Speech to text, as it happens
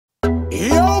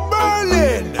Yo,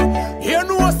 BurrLin, you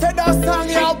know said that song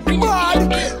you bad.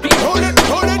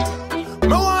 Hold it.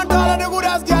 Me want all of the good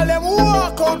ass girl them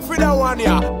walk out for that one,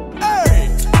 yeah. Hey.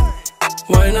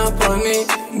 Wine up on me,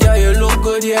 girl you look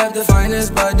good, you have the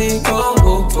finest body. Oh,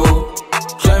 oh, oh.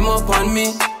 Climb up on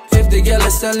me, if the girl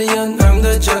is stallion, I'm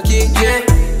the jockey, yeah.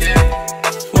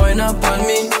 Wine up on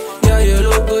me, girl you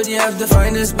look good, you have the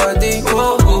finest body.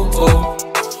 Oh, oh, oh.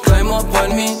 Climb up on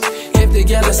me, if the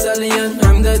girl is stallion,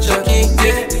 I'm the jockey,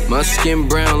 yeah. My skin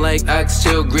brown like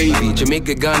oxtail gravy.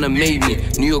 Jamaica, Ghana made me.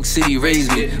 New York City raised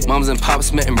me. Moms and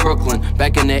pops met in Brooklyn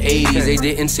back in the 80s. They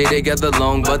didn't stay together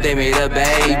long, but they made a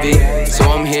baby. So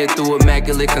I'm here through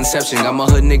immaculate conception. Got my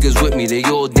hood niggas with me, they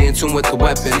all dancing with the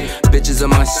weapon. Bitches in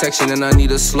my section and I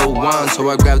need a slow wine, so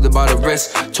I grabbed her by the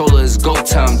wrist, told her it's go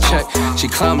time, check. She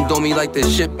climbed on me like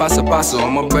this shit pasa pasa.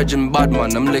 I'm a Bridget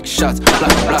Bodman, I'm lick shots,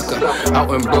 blocker.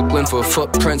 Out in Brooklyn for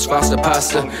footprints, faster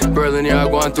pasta. BurrLin, yeah,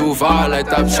 going through fire like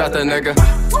top shot, the nigga.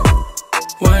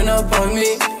 Wine up on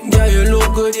me, girl, you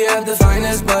look good, you have the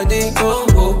finest body. Oh,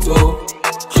 oh, oh.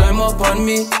 Climb up on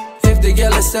me, if the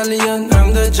girl is stallion,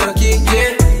 I'm the jockey,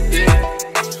 yeah.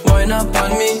 Wine up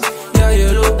on me, girl,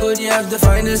 you look good, you have the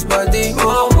finest body.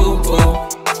 Oh, oh,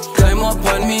 oh. Climb up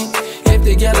on me, if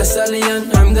the girl is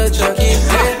stallion, I'm the jockey,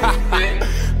 yeah.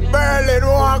 BurrLin,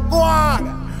 walk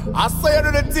on. I saw you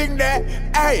do the thing there.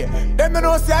 Hey, them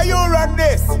know say you run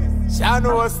this.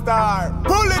 Shano star,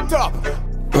 pull it up.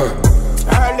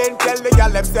 BurrLin, tell the girl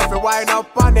them say fi wine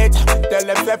up on it. Tell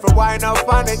them say fi wine up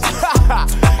on it.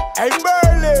 Hey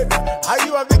BurrLin, how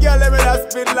you have the girl them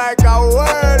that spin like a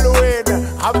whirlwind?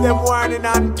 Have them whining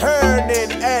and turning,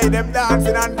 hey, them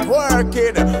dancing and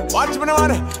twerking. Watch me now,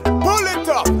 man. Pull it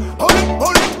up, pull it,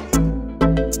 pull it.